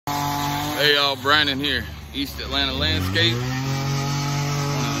Hey y'all, Brandon here, East Atlanta Landscape. Wanted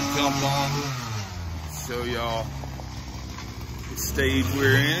to jump on, show y'all the stage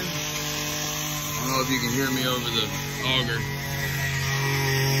we're in. I don't know if you can hear me over the auger.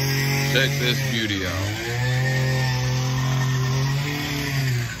 Check this beauty out.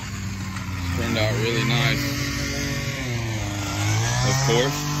 Turned out really nice. Of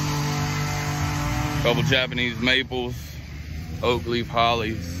course, a couple Japanese maples, oak leaf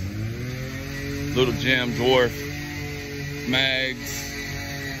hollies, little gem dwarf, mags,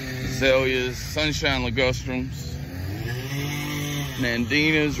 azaleas, sunshine ligustrums,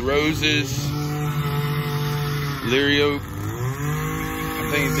 nandinas, roses, liriope.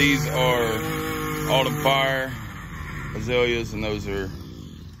 I think these are autumn fire azaleas, and those are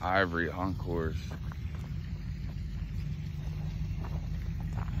ivory encores.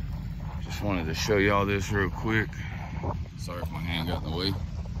 Just wanted to show y'all this real quick. Sorry if my hand got in the way.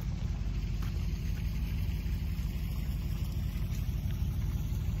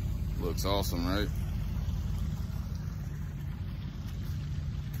 Looks awesome, right?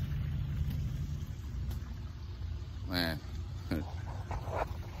 Man,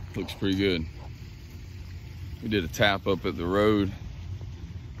 looks pretty good. We did a tap up at the road.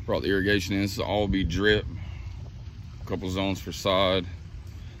 Brought the irrigation in. This will all be drip. A couple zones for sod.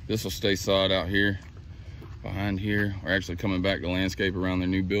 This will stay sod out here. Behind here, we're actually coming back to landscape around the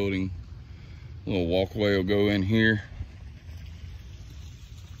new building. A little walkway will go in here.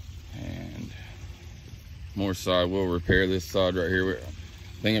 And more sod. We'll repair this sod right here.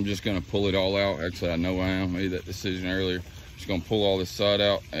 I think I'm just gonna pull it all out. Actually, I know I am. Made that decision earlier. Just gonna pull all this sod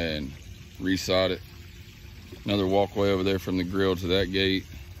out and re-sod it. Another walkway over there from the grill to that gate.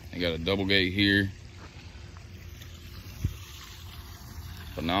 I got a double gate here.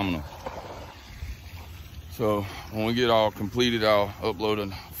 Phenomenal. So when we get all completed, I'll upload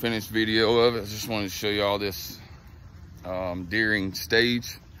a finished video of it. I just wanted to show you all this deering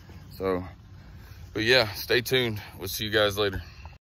stage. So, but yeah, stay tuned. We'll see you guys later.